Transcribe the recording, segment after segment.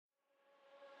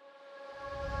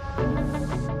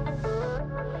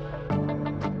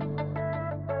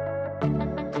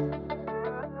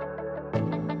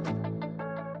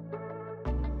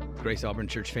Grace Auburn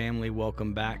Church family,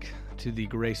 welcome back to the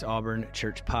Grace Auburn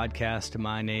Church podcast.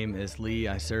 My name is Lee.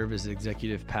 I serve as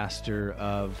executive pastor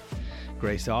of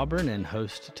Grace Auburn and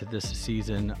host to this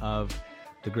season of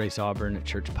the Grace Auburn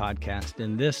Church podcast.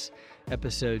 In this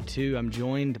episode 2, I'm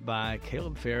joined by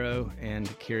Caleb Farrow and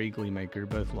Carrie Gleemaker,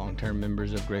 both long-term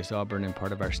members of Grace Auburn and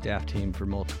part of our staff team for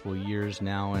multiple years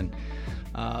now. And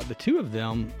the two of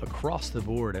them across the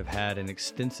board have had an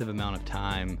extensive amount of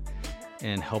time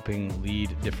and helping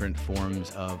lead different forms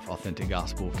of authentic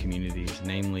gospel communities,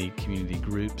 namely community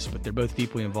groups. But they're both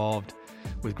deeply involved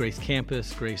with Grace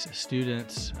Campus, Grace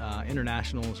students,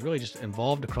 internationals, really just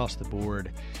involved across the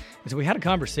board. And so we had a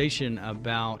conversation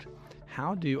about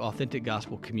how do authentic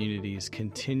gospel communities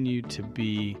continue to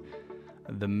be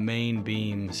the main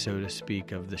beam, so to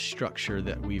speak, of the structure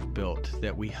that we've built,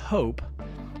 that we hope,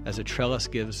 as a trellis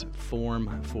gives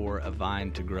form for a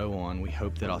vine to grow on, we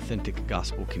hope that authentic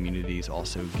gospel communities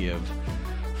also give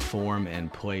form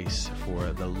and place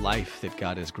for the life that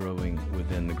God is growing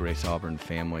within the Grace Auburn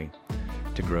family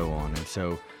to grow on. And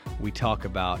so we talk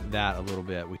about that a little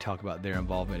bit. We talk about their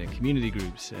involvement in community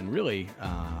groups. And really,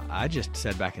 I just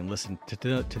sat back and listened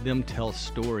to them tell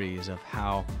stories of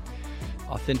how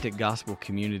authentic gospel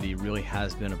community really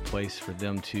has been a place for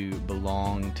them to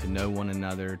belong, to know one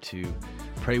another, to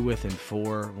pray with and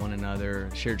for one another,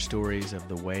 shared stories of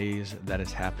the ways that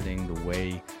it's happening, the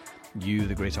way you,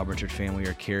 the Grace Auburn Church family,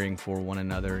 are caring for one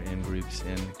another in groups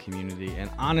and community.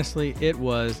 And honestly, it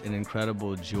was an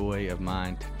incredible joy of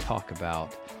mine to talk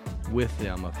about with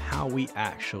them of how we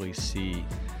actually see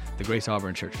the Grace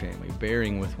Auburn Church family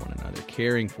bearing with one another,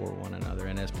 caring for one another.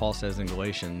 And as Paul says in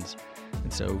Galatians,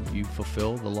 and so you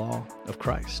fulfill the law of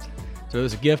Christ. So it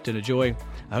was a gift and a joy.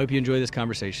 I hope you enjoy this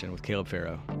conversation with Caleb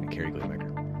Farrow and Carrie Gleemaker.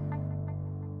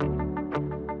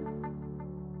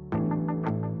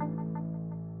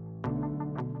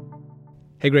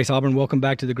 Hey, Grace Auburn, welcome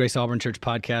back to the Grace Auburn Church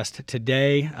podcast.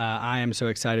 Today, I am so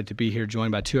excited to be here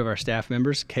joined by two of our staff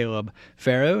members, Caleb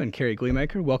Farrow and Carrie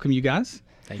Gleemaker. Welcome, you guys.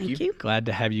 Thank you. Glad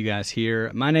to have you guys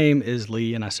here. My name is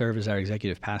Lee, and I serve as our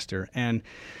executive pastor. And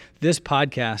this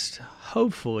podcast,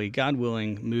 hopefully, God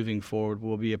willing, moving forward,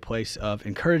 will be a place of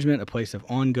encouragement, a place of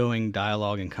ongoing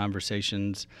dialogue and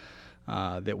conversations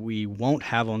that we won't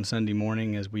have on Sunday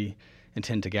morning as we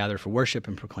intend to gather for worship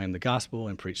and proclaim the gospel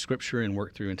and preach scripture and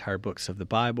work through entire books of the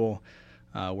Bible,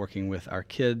 working with our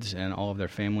kids and all of their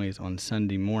families on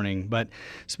Sunday morning. But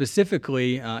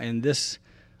specifically in this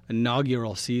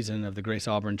inaugural season of the Grace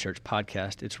Auburn Church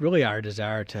podcast, it's really our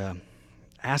desire to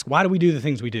ask, why do we do the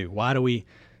things we do? Why do we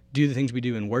do the things we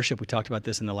do in worship? We talked about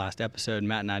this in the last episode,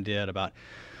 Matt and I did, about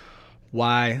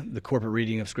why the corporate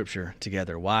reading of Scripture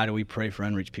together. Why do we pray for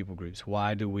unreached people groups?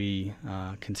 Why do we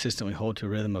consistently hold to a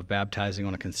rhythm of baptizing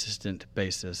on a consistent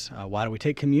basis? Why do we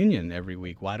take communion every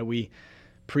week? Why do we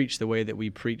preach the way that we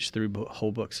preach through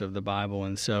whole books of the Bible?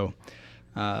 And so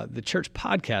the church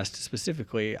podcast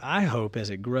specifically, I hope as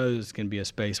it grows, can be a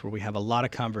space where we have a lot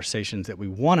of conversations that we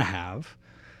want to have,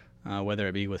 whether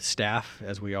it be with staff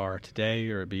as we are today,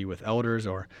 or it be with elders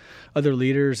or other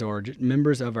leaders or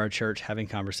members of our church having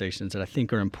conversations that I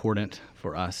think are important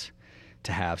for us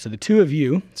to have. So the two of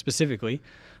you specifically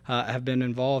have been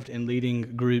involved in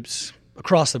leading groups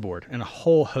across the board in a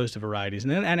whole host of varieties.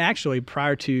 And actually,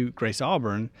 prior to Grace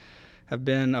Auburn, have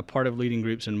been a part of leading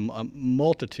groups in a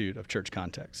multitude of church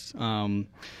contexts.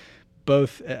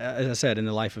 Both, as I said, in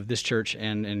the life of this church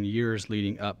and in years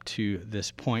leading up to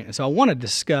this point. And so I want to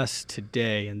discuss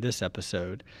today in this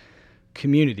episode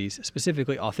communities,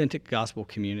 specifically authentic gospel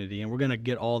community. And we're going to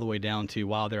get all the way down to,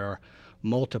 while there are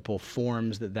multiple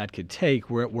forms that could take,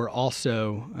 we're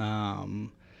also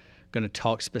going to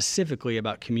talk specifically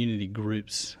about community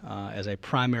groups as a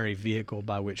primary vehicle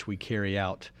by which we carry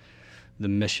out the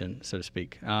mission, so to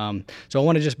speak. So I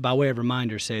want to just, by way of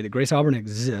reminder, say that Grace Auburn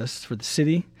exists for the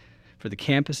city, for the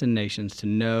campus and nations to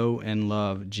know and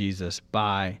love Jesus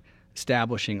by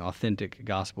establishing authentic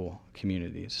gospel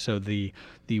communities. So the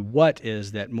what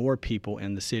is that more people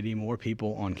in the city, more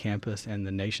people on campus, and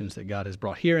the nations that God has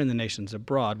brought here and the nations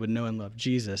abroad would know and love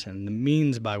Jesus. And the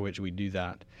means by which we do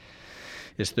that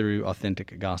is through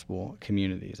authentic gospel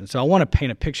communities. And so I want to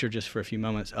paint a picture just for a few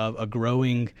moments of a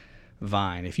growing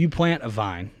vine. If you plant a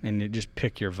vine, and you just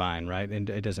pick your vine, right? And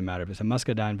it doesn't matter if it's a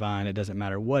muscadine vine, it doesn't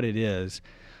matter what it is.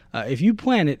 If you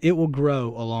plant it, it will grow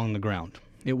along the ground.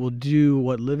 It will do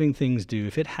what living things do.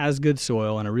 If it has good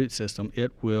soil and a root system,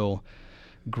 it will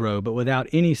grow. But without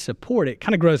any support, it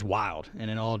kind of grows wild and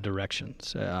in all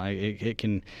directions. It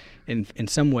can, in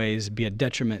some ways, be a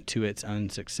detriment to its own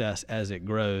success as it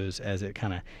grows, as it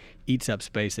kind of eats up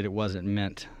space that it wasn't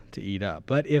meant to eat up.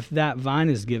 But if that vine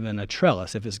is given a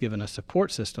trellis, if it's given a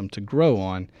support system to grow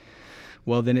on,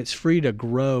 well, then it's free to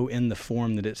grow in the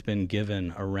form that it's been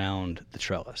given around the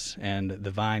trellis. And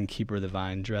the vine keeper, the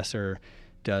vine dresser,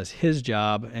 does his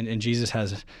job. And Jesus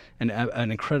has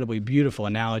an incredibly beautiful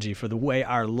analogy for the way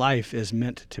our life is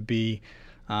meant to be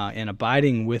in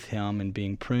abiding with him and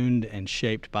being pruned and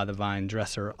shaped by the vine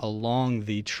dresser along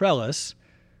the trellis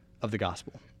of the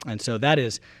gospel. And so that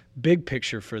is big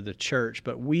picture for the church.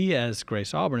 But we as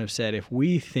Grace Auburn have said, if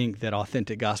we think that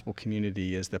authentic gospel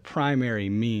community is the primary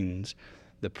means,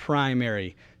 the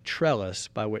primary trellis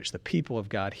by which the people of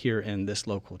God here in this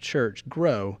local church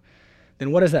grow,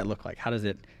 then what does that look like? How does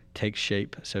it take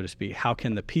shape, so to speak? How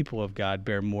can the people of God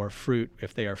bear more fruit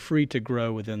if they are free to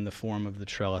grow within the form of the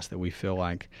trellis that we feel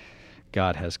like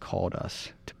God has called us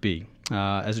to be?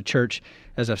 As a church,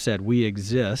 as I've said, we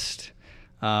exist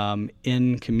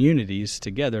in communities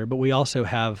together, but we also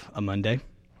have a Monday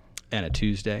and a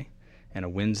Tuesday and a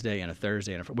Wednesday and a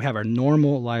Thursday. And we have our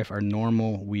normal life, our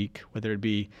normal week, whether it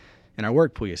be in our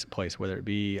workplace, whether it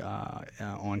be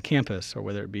on campus, or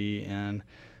whether it be in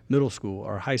middle school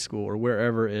or high school or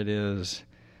wherever it is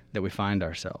that we find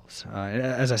ourselves.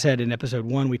 As I said in episode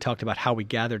 1, we talked about how we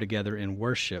gather together in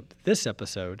worship. This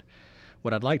episode,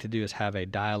 what I'd like to do is have a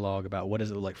dialogue about what does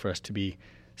it look like for us to be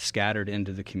scattered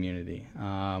into the community.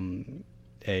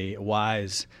 A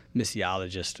wise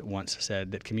missiologist once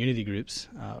said that community groups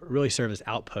really serve as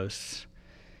outposts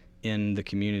in the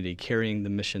community, carrying the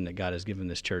mission that God has given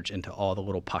this church into all the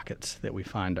little pockets that we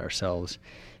find ourselves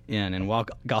in. And while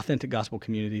authentic gospel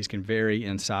communities can vary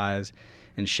in size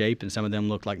and shape, and some of them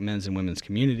look like men's and women's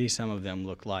communities, some of them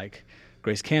look like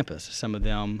Grace Campus, some of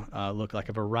them look like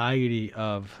a variety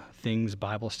of things,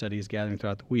 Bible studies, gathering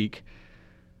throughout the week,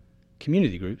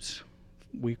 community groups,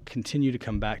 we continue to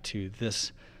come back to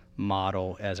this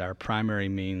model as our primary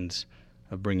means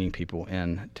of bringing people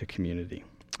in to community.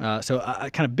 So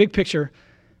kind of big picture,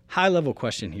 high-level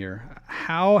question here.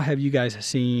 How have you guys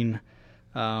seen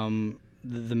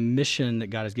the mission that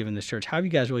God has given this church? How have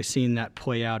you guys really seen that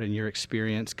play out in your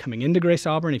experience coming into Grace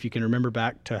Auburn? If you can remember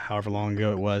back to however long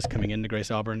ago it was coming into Grace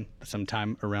Auburn,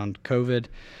 sometime around COVID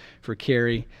for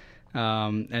Carrie,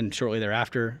 and shortly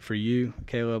thereafter for you,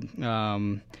 Caleb.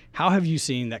 How have you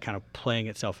seen that kind of playing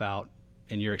itself out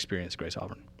in your experience, Grace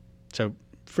Auburn? So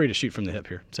free to shoot from the hip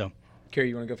here. So, Carrie,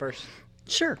 you want to go first?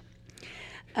 Sure.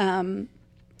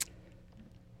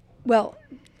 Well,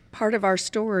 part of our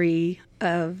story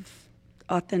of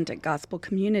authentic gospel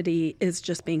community is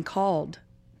just being called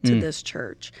to this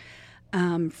church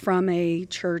from a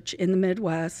church in the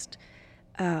Midwest.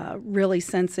 Dave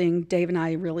and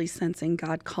I really sensing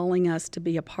God calling us to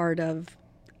be a part of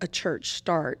a church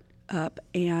start up.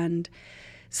 And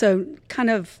so kind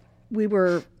of we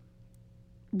were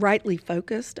rightly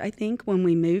focused, I think, when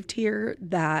we moved here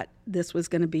that this was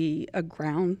going to be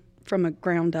from a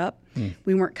ground up.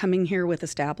 We weren't coming here with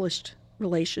established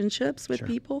relationships with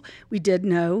people. We did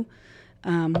know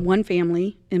one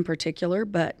family in particular,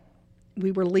 but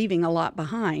we were leaving a lot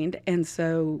behind. And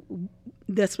so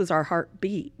this was our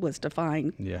heartbeat, was to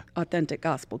find authentic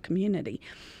gospel community.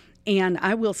 And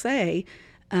I will say,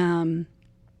 from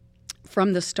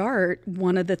the start,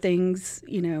 one of the things,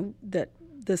 that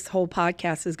this whole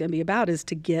podcast is going to be about is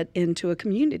to get into a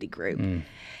community group.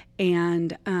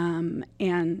 And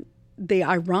the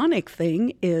ironic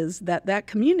thing is that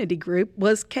community group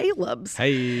was Caleb's.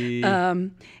 Hey.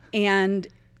 And,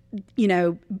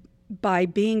 by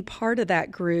being part of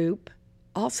that group,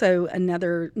 also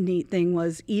another neat thing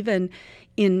was even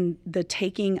in the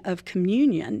taking of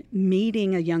communion,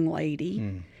 meeting a young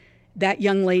lady, that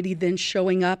young lady then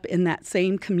showing up in that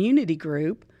same community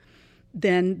group,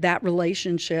 then that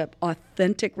relationship,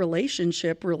 authentic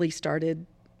relationship, really started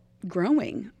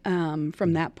growing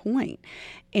from that point.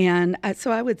 And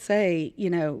so I would say,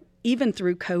 even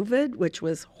through COVID, which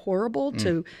was horrible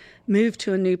to move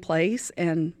to a new place,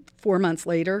 and 4 months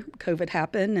later, COVID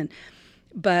happened.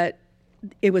 But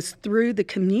it was through the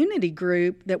community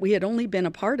group that we had only been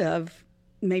a part of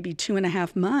maybe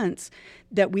 2.5 months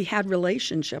that we had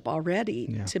relationship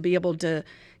already to be able to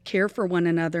care for one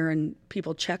another, and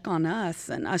people check on us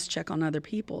and us check on other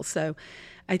people. So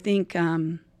I think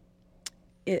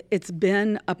it's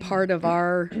been a part of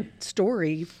our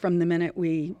story from the minute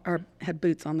we had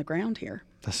boots on the ground here.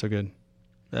 That's so good.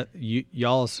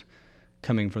 Y'all's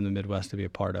coming from the Midwest to be a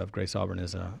part of Grace Auburn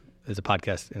is a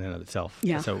podcast in and of itself.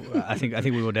 Yeah. So I think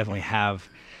we will definitely have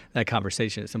that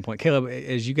conversation at some point. Caleb,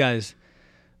 as you guys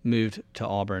moved to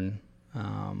Auburn,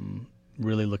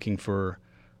 really looking for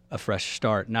a fresh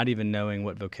start, not even knowing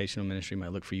what vocational ministry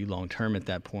might look for you long term at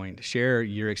that point, share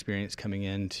your experience coming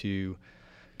into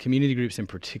community groups in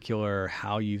particular,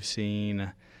 how you've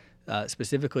seen,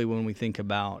 specifically when we think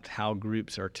about how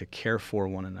groups are to care for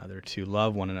one another, to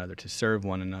love one another, to serve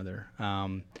one another.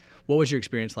 What was your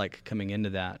experience like coming into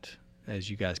that as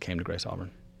you guys came to Grace Auburn?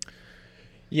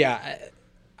 Yeah,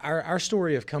 our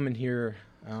story of coming here,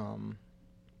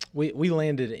 we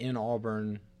landed in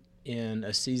Auburn in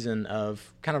a season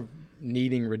of kind of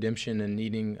needing redemption and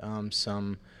needing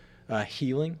some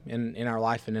healing in our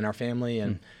life and in our family.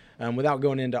 And without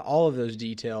going into all of those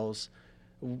details,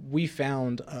 we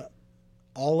found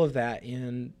all of that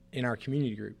in our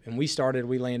community group. And we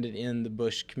landed in the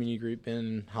Bush community group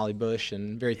in Holly Bush,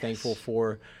 and very thankful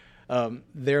for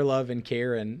their love and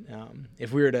care. And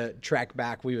if we were to track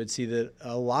back, we would see that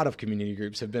a lot of community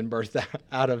groups have been birthed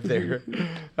out of their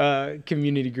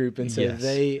community group. And so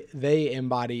they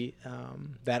embody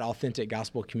that authentic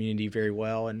gospel community very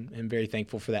well, and very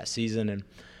thankful for that season.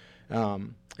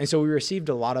 And so we received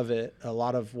a lot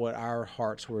of what our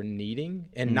hearts were needing,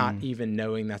 and not even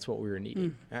knowing that's what we were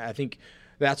needing. I think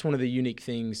that's one of the unique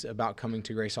things about coming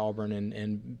to Grace Auburn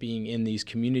and being in these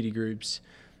community groups,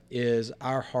 is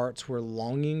our hearts were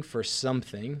longing for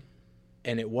something,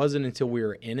 and it wasn't until we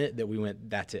were in it that we went,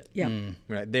 that's it. Yeah.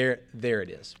 Right there it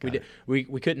is. We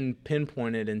couldn't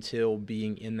pinpoint it until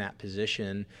being in that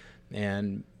position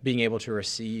and being able to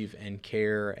receive and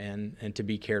care and to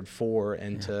be cared for,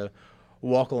 and to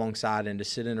walk alongside and to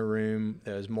sit in a room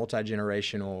that was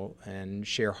multi-generational and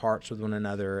share hearts with one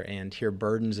another and hear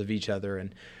burdens of each other,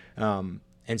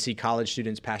 and see college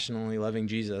students passionately loving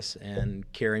Jesus and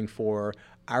caring for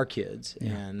our kids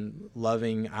and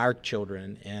loving our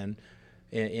children, and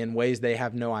in ways they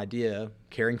have no idea,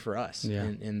 caring for us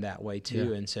in that way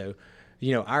too. And so,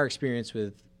 our experience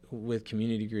with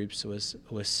community groups was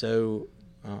so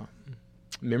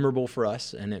memorable for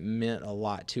us, and it meant a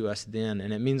lot to us then,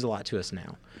 and it means a lot to us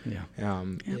now.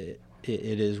 It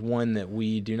is one that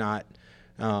we do not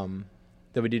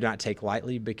take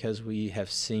lightly, because we have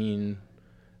seen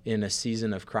in a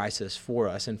season of crisis for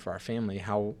us and for our family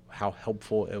how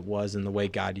helpful it was in the way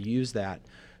God used that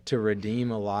to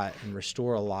redeem a lot and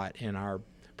restore a lot in our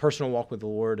personal walk with the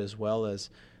Lord, as well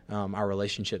as our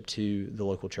relationship to the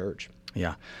local church.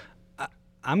 Yeah.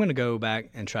 I'm going to go back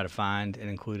and try to find and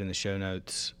include in the show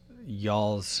notes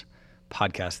y'all's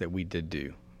podcast that we did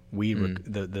do.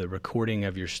 The recording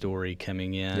of your story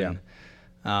coming in.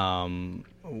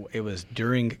 It was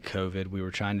during COVID. We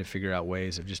were trying to figure out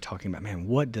ways of just talking about, man,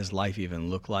 what does life even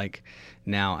look like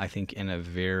now? I think in a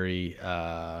very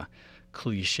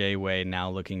cliche way, now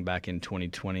looking back in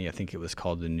 2020, I think it was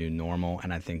called the new normal,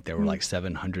 and I think there were like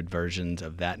 700 versions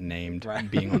of that named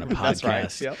being on a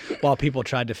podcast while people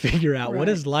tried to figure out what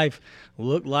does life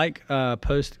look like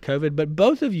post-COVID. But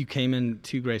both of you came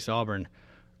into Grace Auburn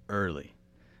early.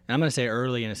 And I'm going to say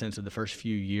early in a sense of the first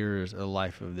few years of the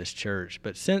life of this church.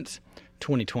 But since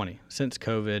 2020, since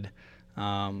COVID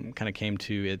kind of came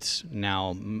to its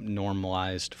now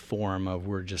normalized form of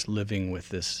we're just living with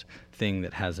this thing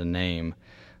that has a name,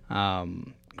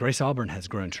 Grace Auburn has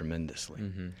grown tremendously.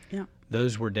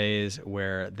 Those were days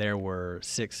where there were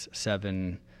 6,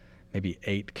 7, maybe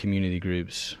 8 community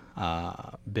groups.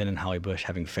 Ben and Holly Bush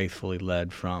having faithfully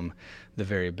led from the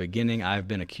very beginning. I've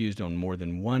been accused on more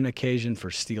than one occasion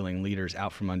for stealing leaders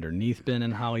out from underneath Ben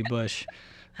and Holly Bush,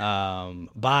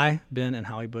 by Ben and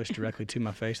Holly Bush directly to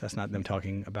my face. That's not them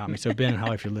talking about me. So Ben and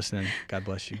Holly, if you're listening, God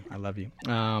bless you. I love you.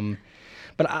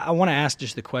 But I want to ask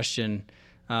just the question,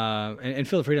 and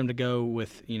feel the freedom to go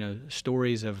with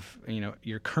stories of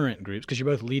your current groups, because you're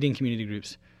both leading community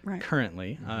groups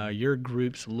currently. Your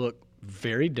groups look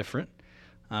very different.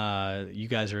 You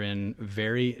guys are in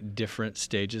very different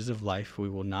stages of life. We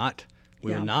will not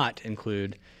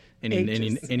include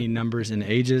any numbers and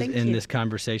ages in this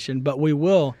conversation, but we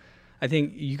will. I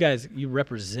think you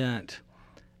represent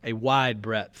a wide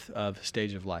breadth of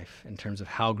stage of life in terms of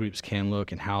how groups can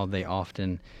look and how they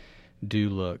often do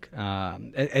look.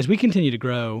 As we continue to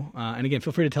grow, and again,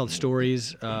 feel free to tell the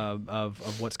stories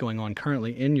of what's going on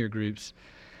currently in your groups.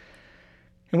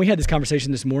 And we had this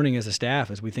conversation this morning as a staff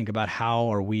as we think about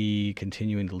how are we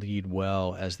continuing to lead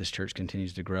well as this church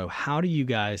continues to grow. How do you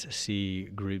guys see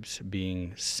groups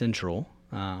being central?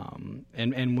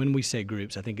 And when we say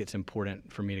groups, I think it's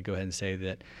important for me to go ahead and say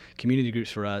that community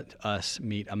groups for us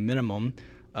meet a minimum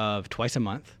of twice a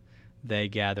month. They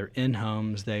gather in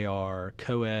homes. They are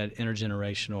co-ed,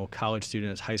 intergenerational, college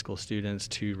students, high school students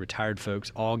to retired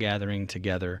folks, all gathering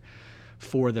together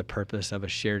for the purpose of a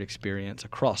shared experience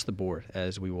across the board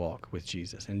as we walk with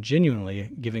Jesus, and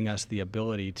genuinely giving us the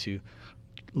ability to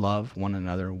love one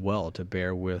another well, to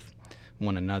bear with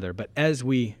one another. But as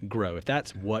we grow, if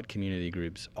that's what community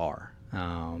groups are,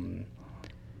 how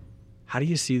how do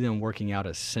you see them working out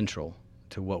as central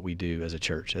to what we do as a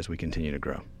church as we continue to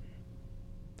grow?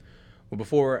 Well,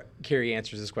 before Carrie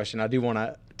answers this question, I do want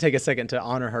to take a second to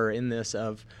honor her in this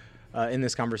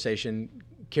conversation.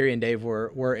 Carrie and Dave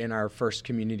were in our first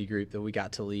community group that we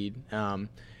got to lead,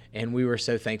 and we were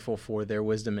so thankful for their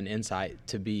wisdom and insight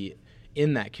to be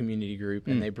in that community group,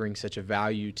 and they bring such a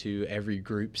value to every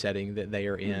group setting that they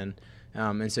are in,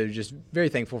 and so just very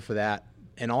thankful for that.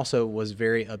 And also was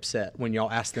very upset when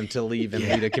y'all asked them to leave and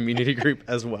lead a community group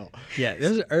as well. Yeah,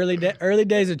 those are early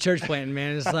days of church planting,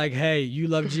 man. It's like, hey, you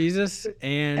love Jesus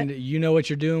and you know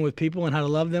what you're doing with people and how to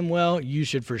love them well, you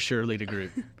should for sure lead a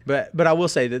group. But I will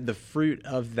say that the fruit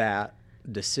of that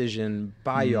decision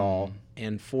by y'all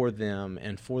and for them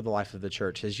and for the life of the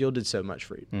church has yielded so much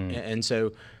fruit. And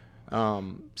so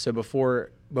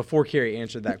before Carrie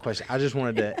answered that question, I just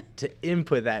wanted to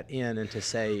input that in and to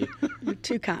say You're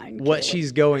too kind. what Caleb.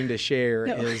 she's going to share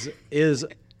is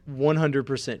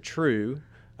 100% true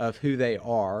of who they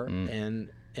are, and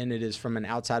it is from an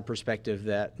outside perspective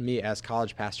that me as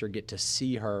college pastor get to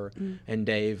see her and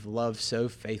Dave love so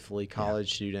faithfully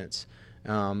college students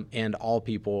and all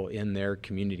people in their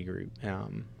community group,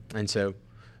 and so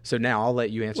now I'll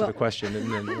let you answer the question,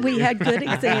 and then We had good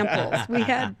examples.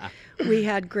 We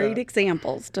had great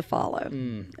examples to follow,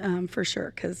 for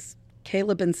sure, because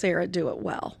Caleb and Sarah do it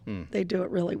well. They do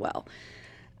it really well.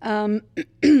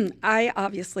 I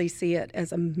obviously see it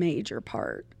as a major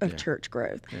part of church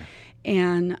growth.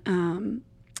 And,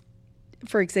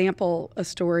 for example, a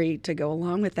story to go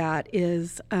along with that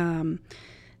is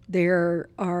there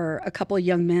are a couple of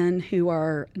young men who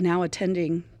are now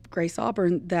attending Grace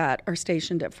Auburn that are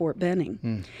stationed at Fort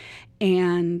Benning.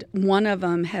 And one of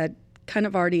them had kind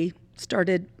of already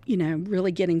started,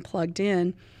 really getting plugged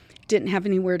in, didn't have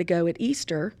anywhere to go at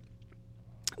Easter.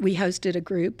 We hosted a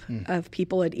group of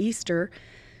people at Easter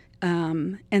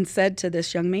and said to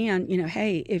this young man,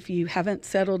 hey, if you haven't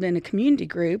settled in a community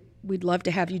group, we'd love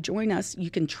to have you join us.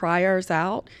 You can try ours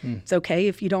out. It's okay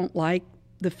if you don't like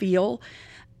the feel.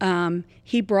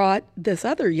 He brought this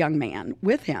other young man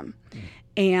with him.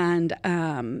 And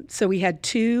so we had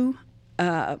two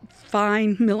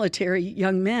fine military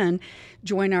young men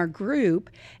join our group,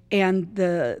 and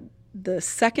the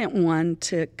second one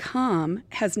to come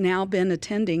has now been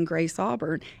attending Grace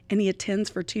Auburn, and he attends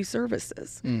for 2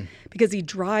 services because he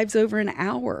drives over an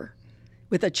hour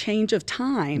with a change of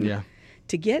time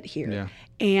to get here.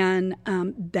 And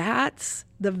that's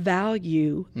the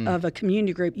value of a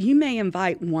community group. You may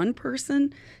invite one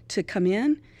person to come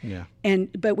in,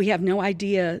 but we have no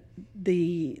idea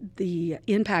the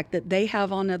impact that they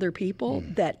have on other people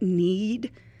that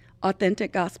need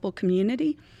authentic gospel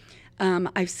community.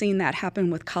 I've seen that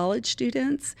happen with college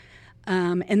students,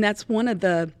 and that's one of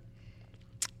the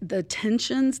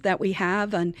tensions that we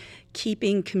have on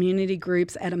keeping community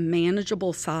groups at a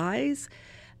manageable size,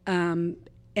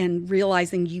 and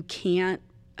realizing you can't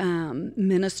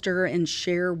minister and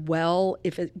share well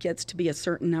if it gets to be a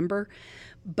certain number.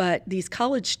 But these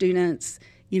college students,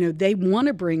 they want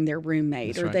to bring their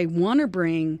roommate they want to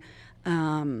bring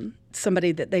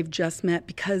somebody that they've just met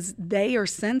because they are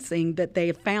sensing that they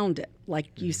have found it, like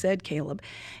you said, Caleb.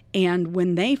 And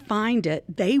when they find it,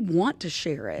 they want to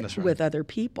share it with other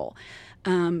people.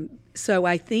 So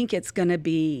I think it's going to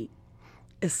be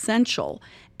essential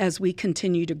as we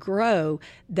continue to grow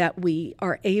that we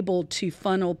are able to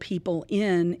funnel people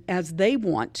in as they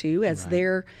want to, as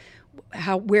they're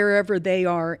wherever they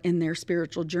are in their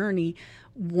spiritual journey,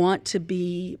 want to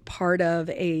be part of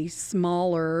a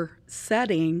smaller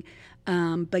setting,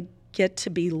 but get to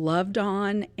be loved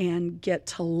on and get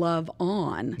to love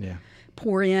on,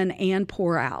 pour in and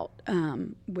pour out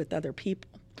with other people.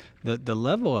 The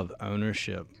level of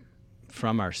ownership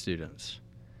from our students.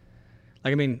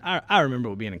 Like, I remember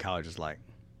what being in college was like.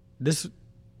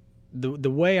 The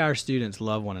way our students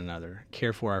love one another,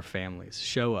 care for our families,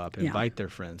 show up, invite their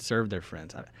friends, serve their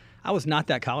friends. I was not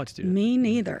that college student. Me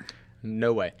neither.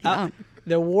 No way.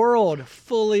 The world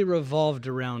fully revolved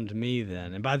around me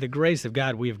then. And by the grace of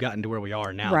God, we have gotten to where we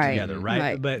are now together,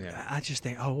 right? But I just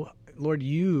think, oh, Lord,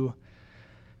 you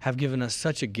have given us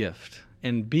such a gift.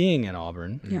 And being in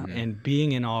Auburn, and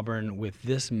being in Auburn with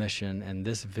this mission and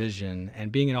this vision,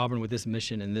 and being in Auburn with this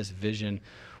mission and this vision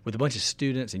with a bunch of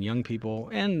students and young people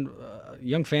and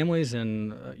young families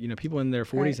and people in their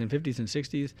 40s and 50s and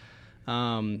 60s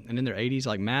and in their 80s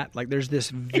like Matt, like there's this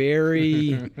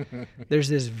very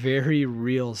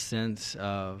real sense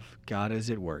of God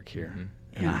is at work here,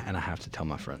 and I have to tell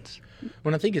my friends.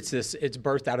 When I think it's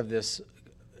birthed out of this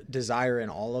desire in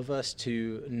all of us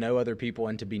to know other people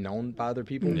and to be known by other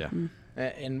people.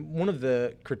 And one of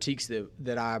the critiques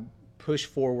that I push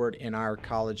forward in our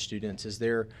college students as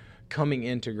they're coming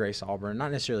into Grace Auburn,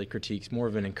 not necessarily critiques, more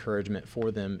of an encouragement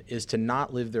for them, is to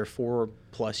not live their 4+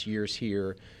 years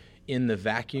here in the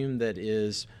vacuum that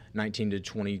is 19 to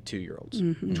 22-year-olds,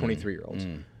 23-year-olds.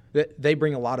 They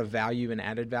bring a lot of value and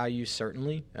added value,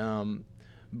 certainly,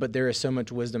 but there is so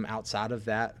much wisdom outside of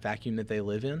that vacuum that they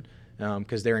live in,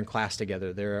 because they're in class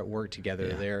together, they're at work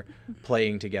together, they're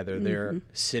playing together, they're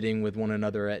sitting with one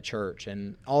another at church,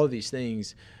 and all of these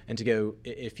things. And to go,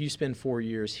 if you spend 4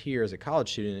 years here as a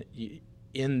college student,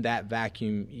 in that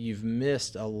vacuum, you've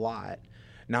missed a lot.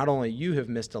 Not only you have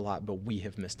missed a lot, but we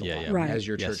have missed a lot Right. as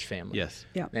your church family. Yes.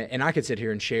 Yeah. And I could sit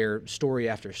here and share story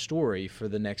after story for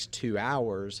the next 2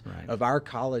 hours of our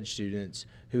college students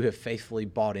who have faithfully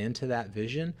bought into that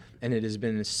vision. And it has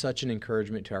been such an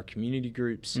encouragement to our community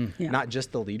groups, not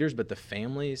just the leaders, but the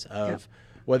families of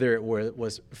whether it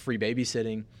was free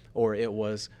babysitting or it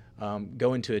was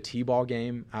going to a T-ball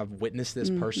game. I've witnessed this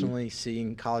personally,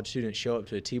 seeing college students show up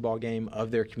to a T-ball game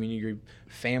of their community group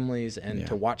families, and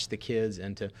to watch the kids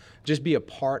and to just be a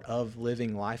part of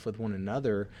living life with one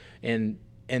another. And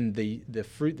the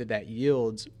fruit that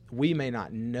yields, we may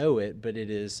not know it, but it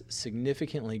is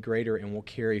significantly greater and will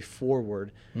carry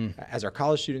forward as our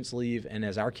college students leave and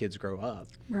as our kids grow up.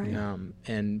 Right.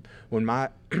 And when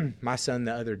my son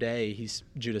the other day, he's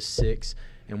Judas 6,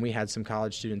 and we had some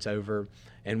college students over,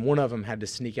 and one of them had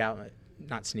to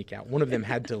one of them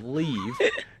had to leave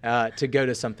to go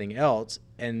to something else.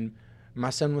 And my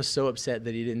son was so upset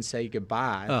that he didn't say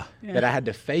goodbye that I had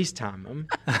to FaceTime him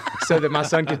so that my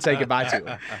son could say goodbye to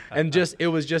him. And it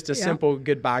was just a simple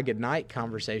goodbye, good night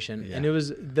conversation. And it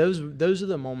was those are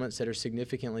the moments that are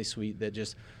significantly sweet,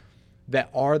 that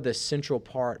are the central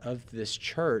part of this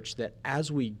church, that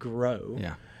as we grow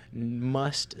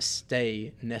must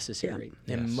stay necessary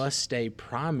and must stay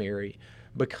primary,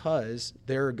 because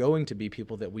there are going to be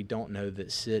people that we don't know that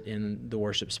sit in the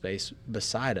worship space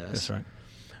beside us. That's right.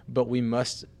 But we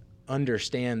must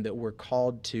understand that we're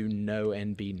called to know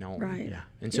and be known. Right. Yeah.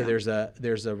 And so there's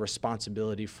a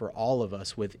responsibility for all of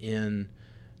us within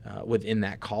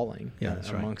that calling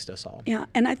amongst us all. Yeah,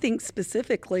 and I think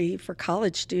specifically for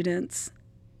college students,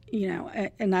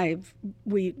 and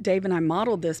Dave and I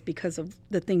modeled this because of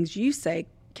the things you say,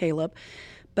 Caleb,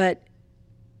 but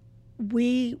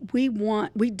we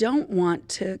don't want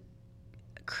to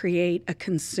create a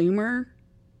consumer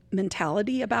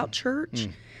mentality about church.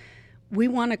 We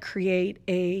want to create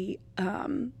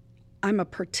I'm a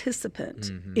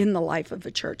participant in the life of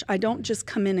a church. I don't just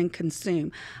come in and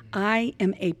consume. I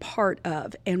am a part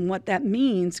of. And what that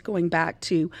means, going back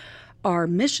to our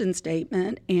mission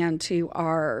statement and to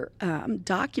our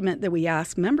document that we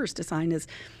ask members to sign, is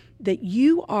that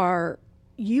you are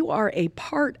a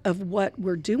part of what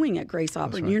we're doing at Grace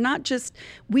Auburn. Right. You're not just,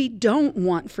 we don't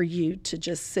want for you to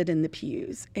just sit in the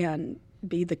pews and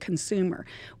be the consumer.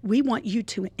 We want you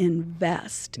to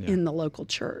invest in the local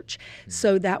church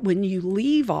so that when you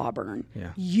leave Auburn,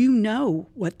 you know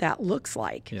what that looks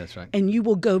like. Yeah, that's right. And you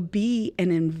will go be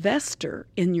an investor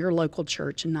in your local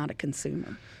church and not a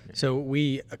consumer. So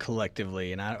we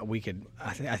collectively, and I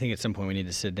think at some point we need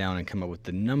to sit down and come up with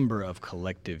the number of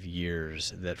collective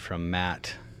years that, from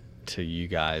Matt to you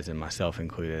guys and myself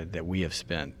included, that we have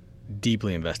spent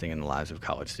deeply investing in the lives of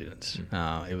college students.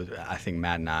 It was, I think,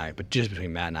 Matt and I, but just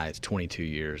between Matt and I, it's 22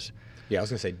 years. Yeah, I was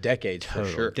going to say decades total,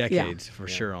 for sure. Decades for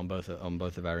sure on both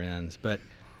of our ends. But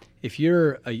if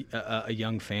you're a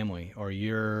young family, or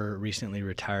you're recently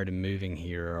retired and moving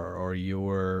here, or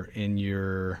you're in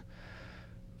your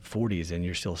 40s and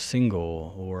you're still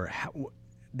single, or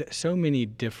so many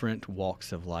different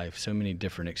walks of life, so many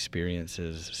different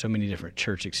experiences, so many different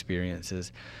church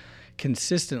experiences.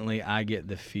 Consistently, I get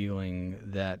the feeling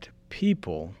that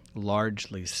people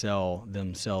largely sell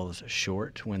themselves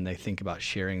short when they think about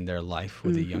sharing their life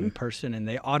with a young person, and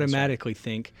they automatically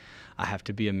think, I have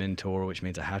to be a mentor, which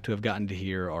means I have to have gotten to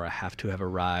here, or I have to have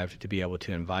arrived to be able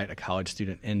to invite a college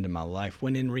student into my life.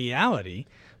 When in reality,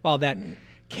 while that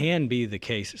can be the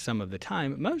case some of the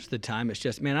time, most of the time it's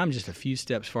just, man, I'm just a few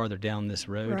steps farther down this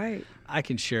road. Right. I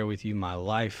can share with you my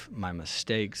life, my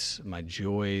mistakes, my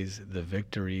joys, the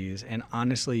victories, and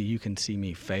honestly, you can see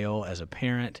me fail as a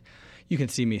parent. You can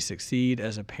see me succeed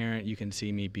as a parent. You can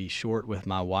see me be short with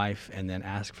my wife and then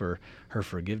ask for her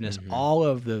forgiveness. All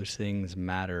of those things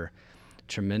matter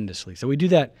tremendously. So we do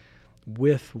that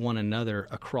with one another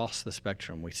across the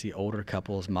spectrum. We see older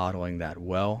couples modeling that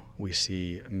well. We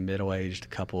see middle-aged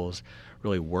couples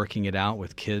really working it out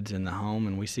with kids in the home,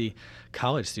 and we see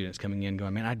college students coming in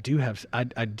going, man, I don't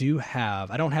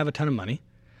have a ton of money,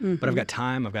 but I've got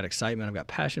time, I've got excitement, I've got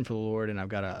passion for the Lord, and I've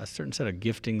got a certain set of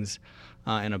giftings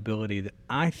and ability that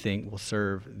I think will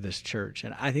serve this church.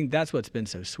 And I think that's what's been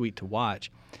so sweet to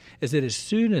watch, is that as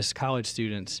soon as college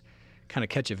students kind of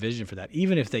catch a vision for that,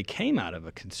 even if they came out of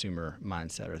a consumer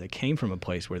mindset or they came from a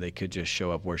place where they could just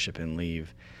show up, worship, and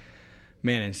leave,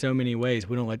 man, in so many ways,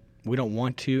 we don't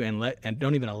want to and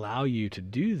don't even allow you to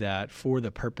do that for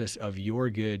the purpose of your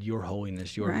good, your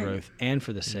holiness, your growth, and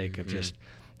for the sake of just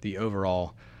the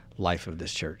overall life of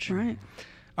this church. Right.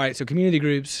 All right, so community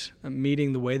groups,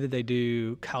 meeting the way that they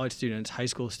do, college students, high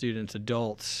school students,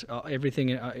 adults,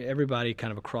 everybody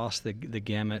kind of across the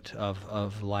gamut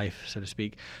of life, so to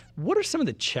speak. What are some of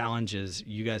the challenges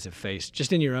you guys have faced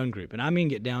just in your own group? And I mean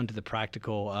get down to the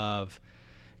practical of,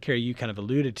 Carrie, you kind of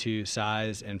alluded to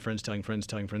size and friends telling friends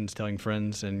telling friends telling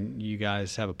friends, and you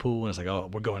guys have a pool, and it's like, oh,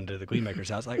 we're going to the Gleemaker's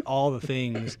house. Like all the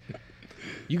things.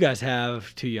 You guys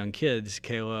have 2 young kids,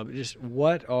 Caleb. Just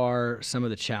what are some of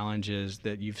the challenges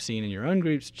that you've seen in your own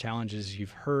groups, challenges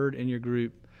you've heard in your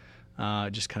group,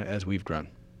 just kind of as we've grown?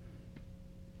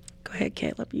 Go ahead,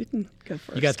 Caleb. You can go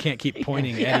first. You guys can't keep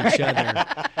pointing at each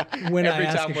other when Every I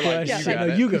ask time a we're like, question. you got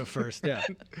No, it. you go first. Yeah.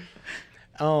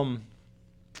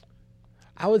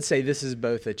 I would say this is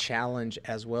both a challenge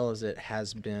as well as it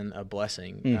has been a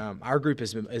blessing. Our group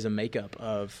is a makeup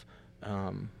of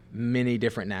many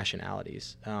different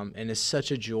nationalities, and it's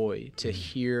such a joy to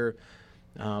hear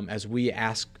as we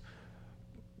ask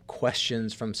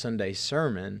questions from Sunday's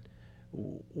sermon.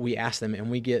 We ask them,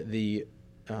 and we get the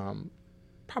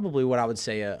probably what I would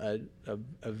say a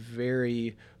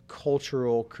very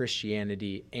cultural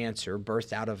Christianity answer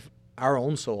birthed out of our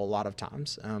own soul a lot of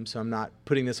times. So I'm not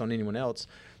putting this on anyone else,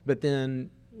 but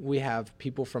then we have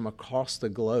people from across the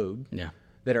globe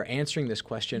that are answering this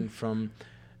question from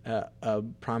a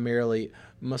primarily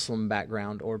Muslim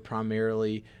background or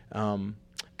primarily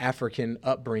African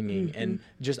upbringing, and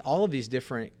just all of these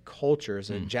different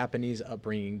cultures and Japanese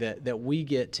upbringing that we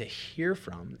get to hear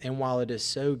from. And while it is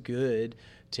so good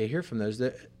to hear from those,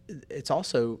 that it's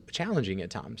also challenging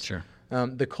at times. Sure.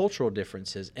 The cultural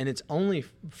differences, and it's only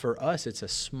for us, it's a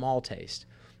small taste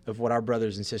of what our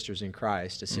brothers and sisters in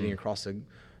Christ sitting across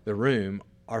the room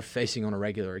are facing on a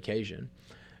regular occasion,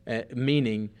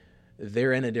 meaning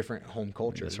they're in a different home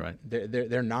culture. That's right.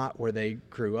 They're not where they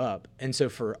grew up. And so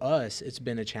for us, it's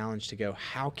been a challenge to go,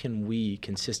 how can we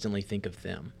consistently think of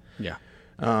them? Yeah.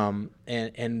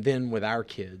 And then with our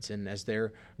kids, and as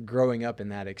they're growing up in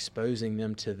that, exposing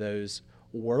them to those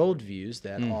worldviews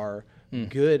that are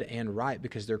good and right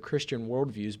because they're Christian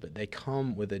worldviews, but they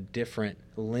come with a different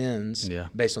lens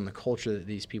based on the culture that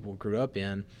these people grew up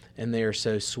in, and they are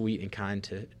so sweet and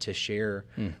kind to share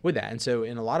with that. And so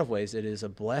in a lot of ways it is a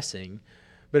blessing,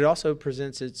 but it also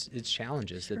presents its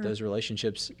challenges. That those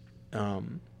relationships,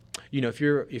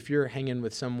 if you're hanging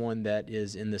with someone that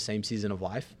is in the same season of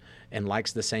life and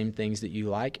likes the same things that you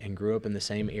like and grew up in the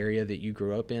same area that you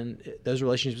grew up in, those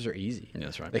relationships are easy. Yeah,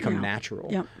 that's right. They come natural.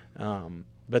 Yep.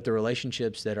 But the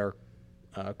relationships that are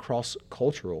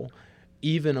cross-cultural,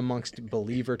 even amongst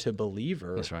believer to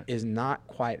believer, That's right. is not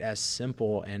quite as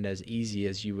simple and as easy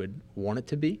as you would want it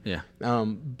to be. Yeah.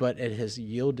 But it has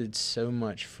yielded so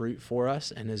much fruit for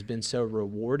us and has been so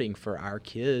rewarding for our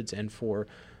kids and for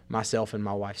myself and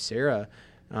my wife, Sarah,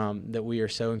 that we are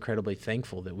so incredibly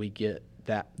thankful that we get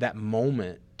that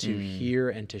moment to hear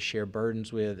and to share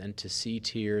burdens with and to see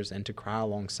tears and to cry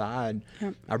alongside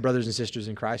our brothers and sisters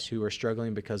in Christ who are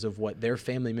struggling because of what their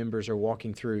family members are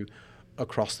walking through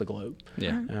across the globe.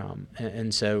 Yeah.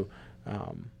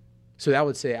 So I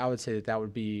would say that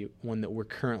would be one that we're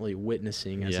currently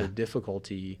witnessing as a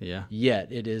difficulty. Yeah.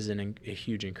 Yet it is a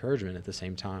huge encouragement at the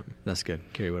same time. That's good.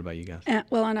 Carrie, what about you guys? And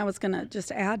I was going to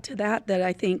just add to that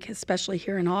I think, especially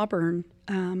here in Auburn,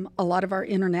 a lot of our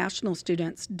international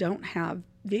students don't have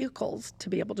vehicles to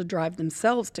be able to drive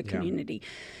themselves to community.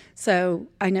 So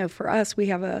I know for us, we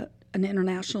have an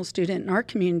international student in our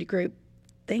community group.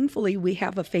 Thankfully, we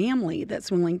have a family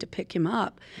that's willing to pick him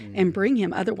up and bring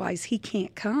him. Otherwise, he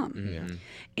can't come.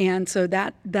 And so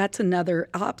that's another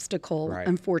obstacle,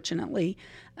 unfortunately,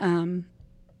 when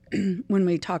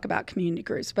we talk about community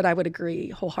groups. But I would agree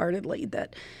wholeheartedly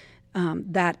that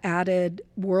that added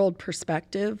world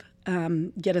perspective,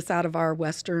 get us out of our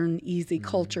Western easy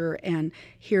culture and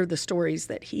hear the stories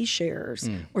that he shares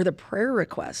or the prayer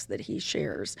requests that he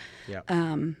shares.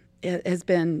 It has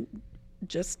been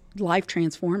just life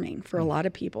transforming for a lot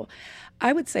of people.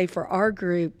 I would say for our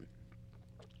group,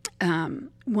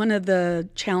 one of the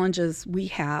challenges we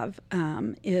have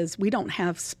is we don't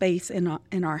have space in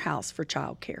our house for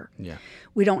childcare. Yeah.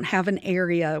 We don't have an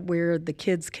area where the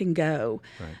kids can go.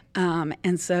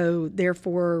 And so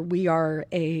therefore we are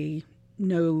a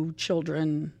no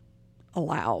children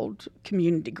allowed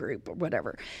community group or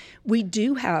whatever. We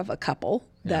do have a couple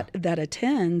that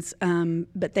attends,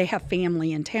 but they have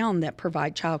family in town that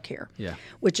provide childcare,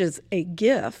 which is a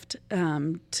gift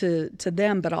to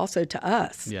them, but also to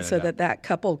us, so that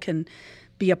couple can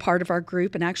be a part of our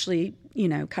group and actually,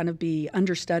 kind of be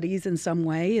understudies in some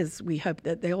way. As we hope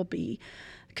that they'll be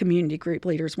community group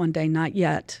leaders one day. Not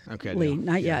yet, Lee,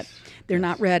 not yet. They're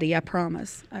not ready. I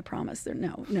promise.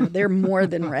 They're more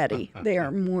than ready. They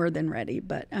are more than ready.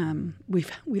 But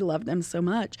we love them so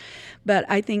much. But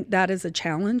I think that is a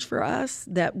challenge for us,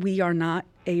 that we are not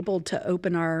able to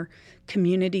open our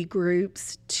community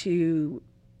groups to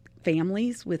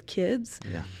families with kids.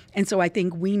 And so I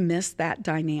think we miss that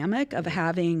dynamic of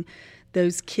having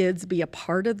those kids be a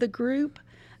part of the group.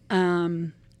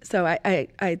 So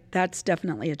I that's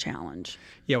definitely a challenge.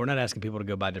 Yeah, we're not asking people to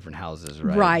go buy different houses,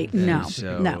 right? Right. No.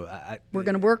 So no. We're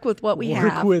going to work with what we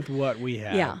have. Work with what we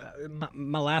have. Yeah.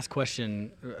 My last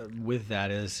question with that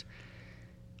is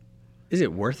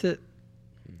it worth it?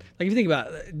 Like, if you think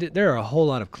about it, there are a whole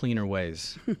lot of cleaner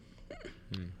ways.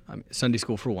 Sunday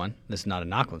school, for one. This is not a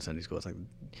knock on Sunday school. It's like,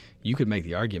 you could make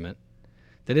the argument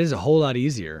that it is a whole lot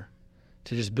easier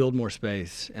to just build more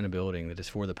space in a building that is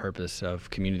for the purpose of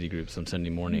community groups on Sunday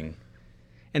morning.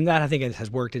 And that, I think, has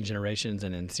worked in generations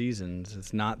and in seasons.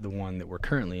 It's not the one that we're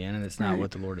currently in, and it's not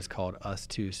what the Lord has called us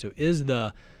to. So is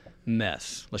the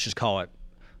mess, let's just call it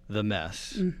the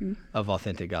mess, of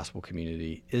authentic gospel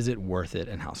community, is it worth it,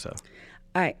 and how so?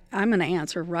 I'm going to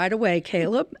answer right away,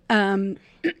 Caleb,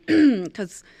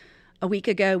 because a week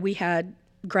ago we had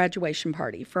graduation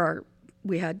party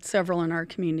we had several in our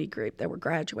community group that were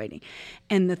graduating.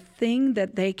 And the thing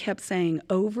that they kept saying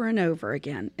over and over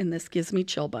again, and this gives me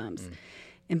chill bumps,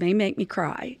 it may make me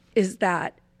cry, is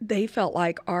that they felt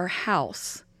like our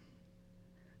house,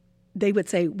 they would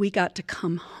say, we got to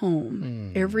come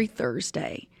home every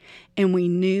Thursday, and we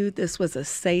knew this was a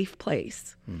safe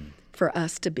place for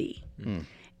us to be.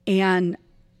 And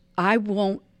I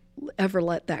won't ever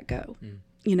let that go.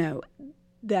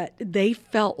 That they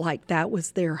felt like that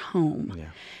was their home.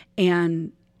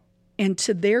 And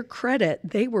to their credit,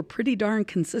 they were pretty darn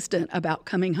consistent about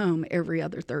coming home every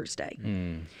other Thursday.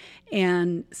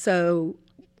 And so,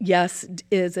 yes,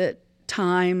 is it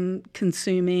time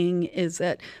consuming? Is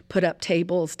it put up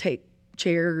tables, take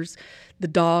chairs, the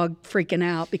dog freaking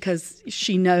out because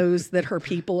she knows that her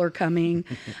people are coming,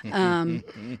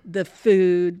 the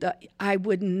food, I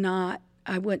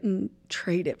wouldn't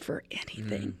trade it for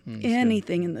anything,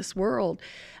 anything in this world,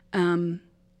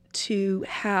 to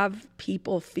have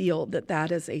people feel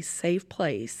that is a safe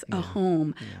place, a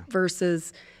home,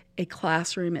 versus a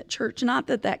classroom at church. Not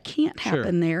that can't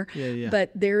happen there,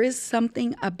 but there is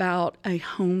something about a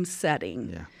home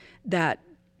setting that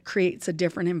creates a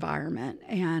different environment.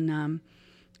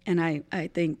 And I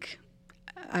think,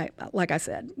 like I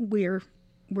said, we're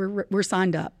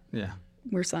signed up. Yeah,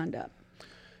 we're signed up.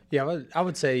 Yeah, I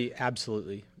would say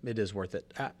absolutely it is worth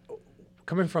it.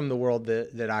 Coming from the world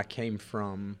that I came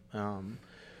from,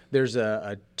 there's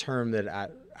a term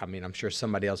that I mean, I'm sure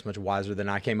somebody else much wiser than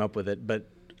I came up with it, but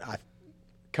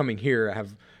coming here, I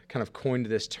have kind of coined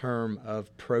this term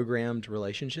of programmed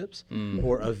relationships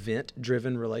or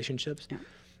event-driven relationships. Yeah.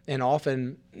 And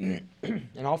often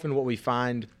what we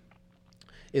find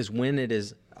is when it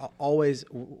is always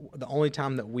the only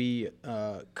time that we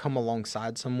come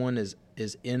alongside someone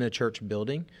is in a church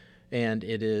building, and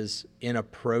it is in a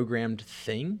programmed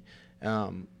thing.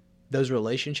 Those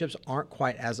relationships aren't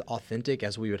quite as authentic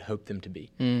as we would hope them to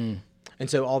be. And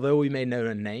so although we may know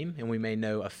a name and we may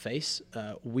know a face,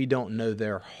 we don't know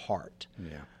their heart.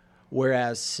 Yeah.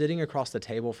 Whereas sitting across the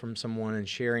table from someone and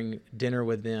sharing dinner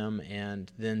with them,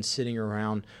 and then sitting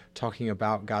around talking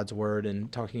about God's Word and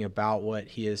talking about what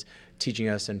He is teaching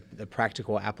us and the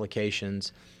practical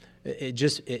applications,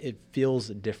 it feels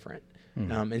different.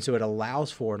 And so it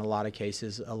allows for, in a lot of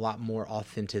cases, a lot more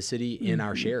authenticity in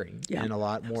our sharing, and a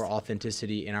lot more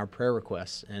authenticity in our prayer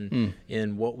requests, and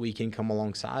in what we can come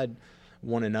alongside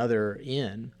one another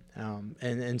in.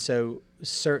 And so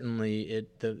certainly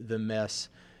the mess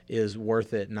is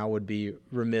worth it, and I would be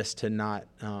remiss to not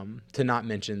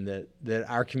mention that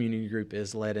our community group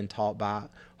is led and taught by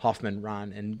Hoffman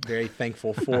Ryan, and very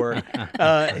thankful for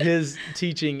his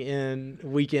teaching in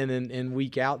week in and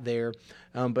week out there.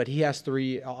 But he has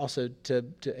three also to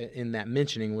in that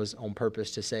mentioning was on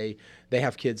purpose to say they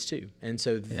have kids too, and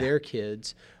so their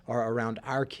kids are around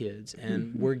our kids,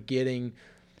 and we're getting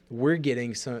we're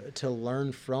getting to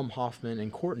learn from Hoffman and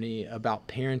Courtney about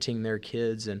parenting their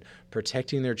kids and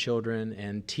protecting their children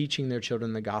and teaching their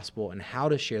children the gospel and how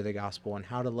to share the gospel and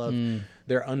how to love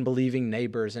their unbelieving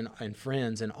neighbors and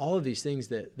friends and all of these things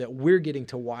that we're getting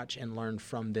to watch and learn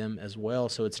from them as well.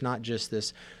 So it's not just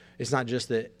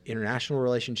the international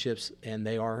relationships, and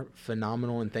they are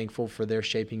phenomenal and thankful for their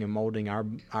shaping and molding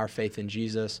our faith in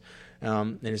Jesus.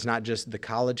 And it's not just the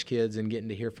college kids and getting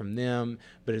to hear from them,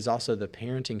 but it's also the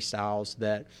parenting styles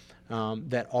that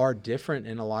are different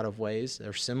in a lot of ways.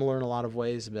 They're similar in a lot of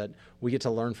ways, but we get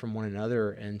to learn from one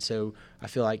another. And so I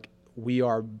feel like we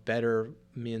are better,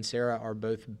 me and Sarah are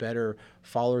both better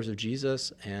followers of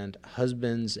Jesus and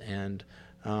husbands and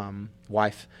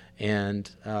wife and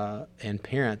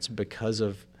parents because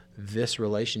of this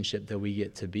relationship that we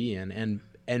get to be in,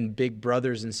 and big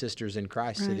brothers and sisters in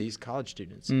Christ to these college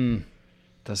students.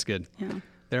 That's good. Yeah.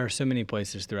 There are so many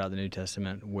places throughout the New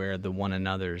Testament where the one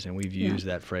another's, and we've used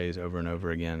that phrase over and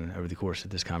over again over the course of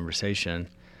this conversation.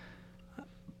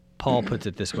 Paul puts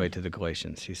it this way to the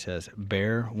Galatians. He says,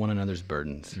 bear one another's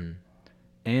burdens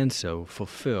and so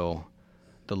fulfill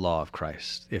the law of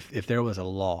Christ. If there was a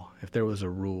law, if there was a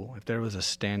rule, if there was a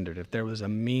standard, if there was a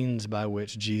means by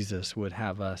which Jesus would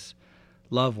have us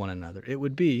love one another, it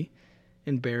would be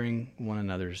in bearing one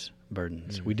another's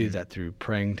burdens. We do that through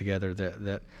praying together,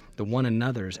 that the one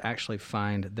another's actually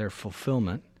find their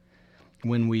fulfillment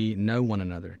when we know one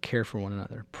another, care for one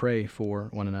another, pray for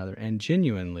one another, and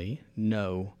genuinely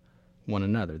know one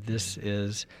another. This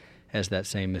is, as that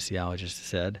same missiologist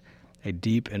said, a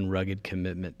deep and rugged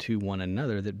commitment to one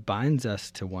another that binds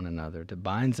us to one another, that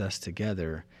binds us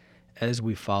together as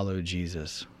we follow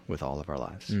Jesus with all of our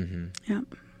lives. Yeah.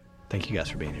 Thank you guys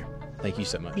for being here. Thank you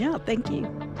so much. Yeah, thank you.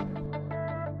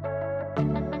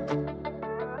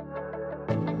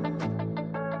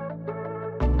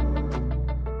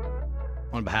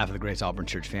 On behalf of the Grace Auburn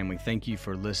Church family, thank you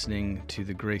for listening to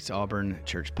the Grace Auburn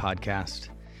Church podcast.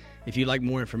 If you'd like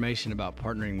more information about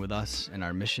partnering with us and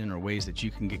our mission or ways that you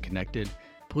can get connected,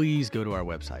 please go to our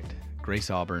website,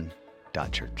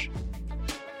 graceauburn.church.